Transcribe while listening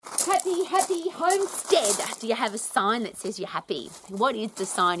happy homestead? Do you have a sign that says you're happy? What is the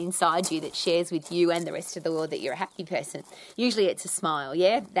sign inside you that shares with you and the rest of the world that you're a happy person? Usually it's a smile,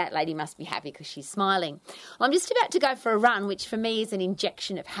 yeah? That lady must be happy because she's smiling. Well, I'm just about to go for a run, which for me is an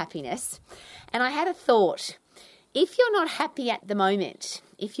injection of happiness. And I had a thought. If you're not happy at the moment,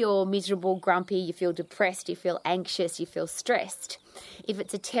 if you're miserable, grumpy, you feel depressed, you feel anxious, you feel stressed, if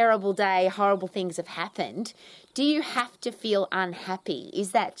it's a terrible day, horrible things have happened, do you have to feel unhappy?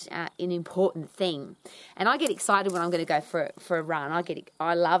 Is that an important thing? And I get excited when I'm going to go for a run.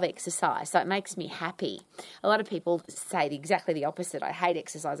 I love exercise, so it makes me happy. A lot of people say exactly the opposite. I hate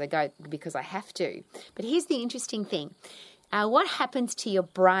exercise. I go because I have to. But here's the interesting thing. What happens to your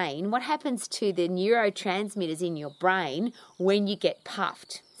brain? What happens to the neurotransmitters in your brain when you get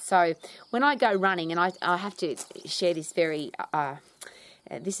puffed? So when I go running, and I have to share this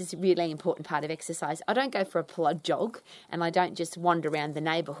this is a really important part of exercise. I don't go for a plod jog, and I don't just wander around the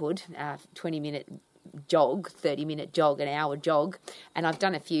neighbourhood, 20-minute jog, 30-minute jog, an hour jog, and I've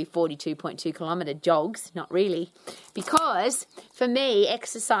done a few 42.2 kilometre jogs, not really, because for me,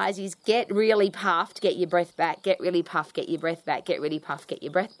 exercise is get really puffed, get your breath back, get really puffed, get your breath back, get really puffed, get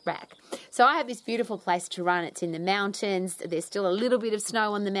your breath back. So I have this beautiful place to run. It's in the mountains. There's still a little bit of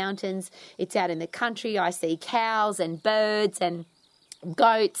snow on the mountains. It's out in the country. I see cows and birds and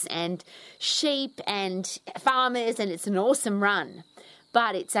goats and sheep and farmers, and it's an awesome run.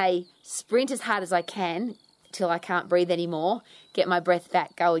 But it's a sprint as hard as I can till I can't breathe anymore, get my breath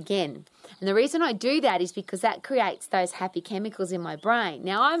back, go again. And the reason I do that is because that creates those happy chemicals in my brain.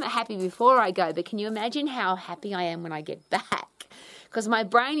 Now, I'm happy before I go, but can you imagine how happy I am when I get back? Because my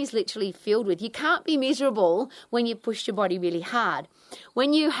brain is literally filled with, you can't be miserable when you push your body really hard.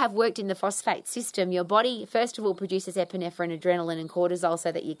 When you have worked in the phosphate system, your body, first of all, produces epinephrine, adrenaline, and cortisol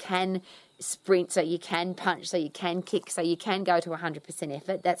so that you can sprint, so you can punch, so you can kick, so you can go to 100%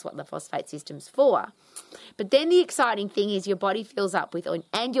 effort. That's what the phosphate system's for. But then the exciting thing is your body fills up with,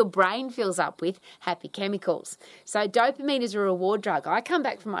 and your brain fills up with happy chemicals. So dopamine is a reward drug. I come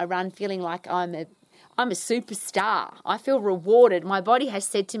back from my run feeling like I'm a superstar. I feel rewarded. My body has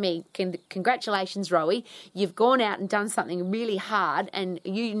said to me, congratulations, Rowie, you've gone out and done something really hard and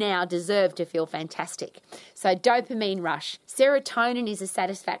you now deserve to feel fantastic. So dopamine rush. Serotonin is a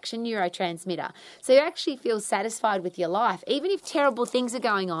satisfaction neurotransmitter. So you actually feel satisfied with your life, even if terrible things are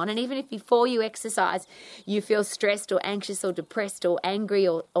going on, and even if before you exercise you feel stressed or anxious or depressed or angry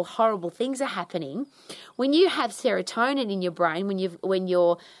or horrible things are happening. When you have serotonin in your brain, when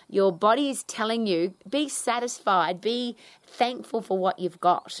your body is telling you, be satisfied, be thankful for what you've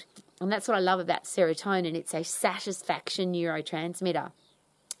got. And that's what I love about serotonin. It's a satisfaction neurotransmitter.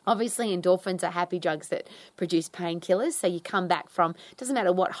 Obviously, endorphins are happy drugs that produce painkillers. So you come back from, doesn't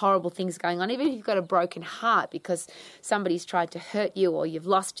matter what horrible things are going on, even if you've got a broken heart because somebody's tried to hurt you or you've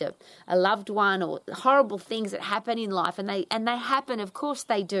lost a loved one or horrible things that happen in life. And they happen, of course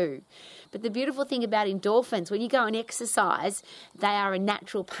they do. But the beautiful thing about endorphins, when you go and exercise, they are a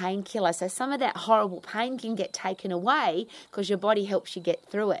natural painkiller. So some of that horrible pain can get taken away because your body helps you get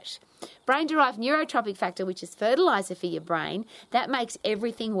through it. Brain-derived neurotropic factor, which is fertilizer for your brain, that makes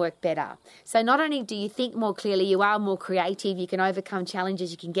everything work better. So not only do you think more clearly, you are more creative, you can overcome challenges,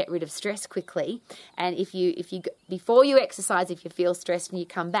 you can get rid of stress quickly. And if you before you exercise, if you feel stressed and you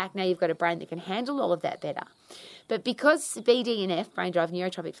come back, now you've got a brain that can handle all of that better. But because BDNF, brain-derived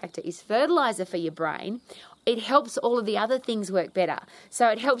neurotropic factor, is fertilizer for your brain, it helps all of the other things work better. So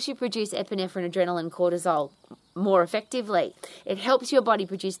it helps you produce epinephrine, adrenaline, cortisol more effectively. It helps your body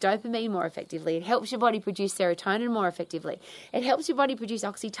produce dopamine more effectively. It helps your body produce serotonin more effectively. It helps your body produce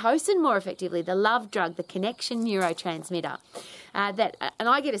oxytocin more effectively, the love drug, the connection neurotransmitter. And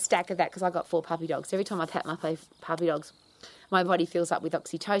I get a stack of that because I've got 4 puppy dogs. Every time I pat my puppy dogs, my body fills up with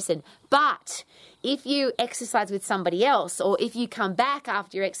oxytocin. But if you exercise with somebody else, or if you come back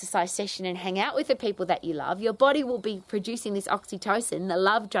after your exercise session and hang out with the people that you love, your body will be producing this oxytocin, the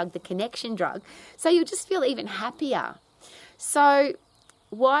love drug, the connection drug. So you'll just feel even happier. So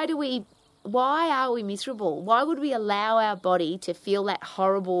why are we miserable? Why would we allow our body to feel that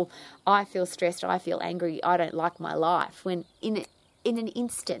horrible, I feel stressed, I feel angry, I don't like my life, when in an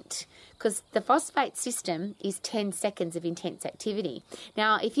instant? Because the phosphate system is 10 seconds of intense activity.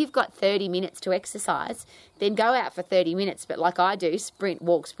 Now, if you've got 30 minutes to exercise, then go out for 30 minutes, but like I do, sprint,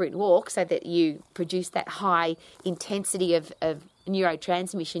 walk, so that you produce that high intensity of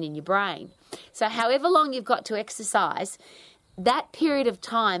neurotransmission in your brain. So however long you've got to exercise, that period of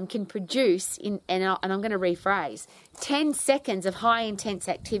time can produce, and I'm going to rephrase, 10 seconds of high intense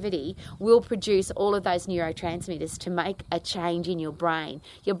activity will produce all of those neurotransmitters to make a change in your brain.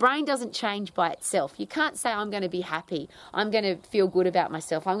 Your brain doesn't change by itself. You can't say, I'm going to be happy, I'm going to feel good about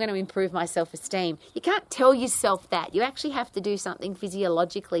myself, I'm going to improve my self-esteem. You can't tell yourself that. You actually have to do something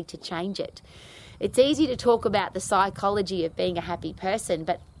physiologically to change it. It's easy to talk about the psychology of being a happy person,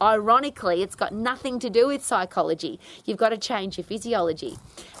 but ironically, it's got nothing to do with psychology. You've got to change your physiology.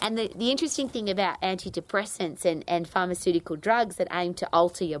 And the interesting thing about antidepressants and pharmaceutical drugs that aim to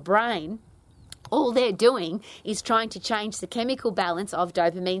alter your brain, all they're doing is trying to change the chemical balance of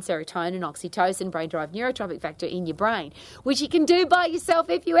dopamine, serotonin, oxytocin, brain-derived neurotrophic factor in your brain, which you can do by yourself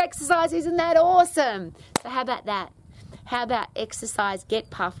if you exercise. Isn't that awesome? So how about that? How about exercise,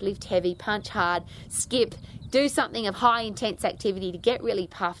 get puffed, lift heavy, punch hard, skip, do something of high intense activity to get really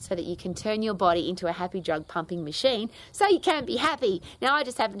puffed so that you can turn your body into a happy drug pumping machine so you can be happy. Now, I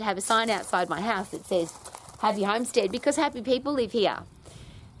just happen to have a sign outside my house that says, Happy Homestead, because happy people live here.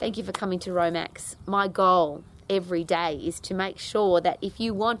 Thank you for coming to Romax. My goal every day is to make sure that if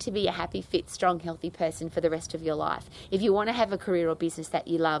you want to be a happy, fit, strong, healthy person for the rest of your life, if you want to have a career or business that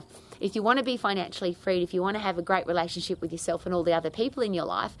you love, if you want to be financially free, if you want to have a great relationship with yourself and all the other people in your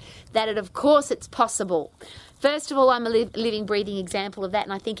life, that of course it's possible. First of all, I'm a living, breathing example of that,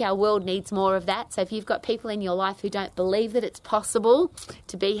 and I think our world needs more of that. So if you've got people in your life who don't believe that it's possible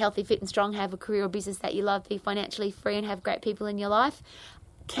to be healthy, fit and strong, have a career or business that you love, be financially free and have great people in your life,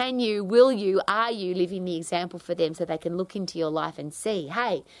 can you, will you, are you living the example for them so they can look into your life and see,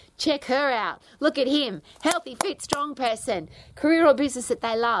 hey, check her out, look at him, healthy, fit, strong person, career or business that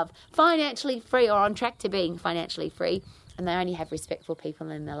they love, financially free or on track to being financially free, and they only have respectful people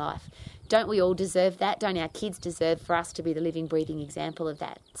in their life. Don't we all deserve that? Don't our kids deserve for us to be the living, breathing example of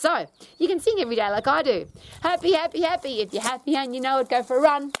that? So, you can sing every day like I do. Happy, happy, happy. If you're happy and you know it, go for a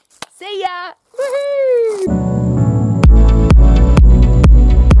run. See ya! Woohoo!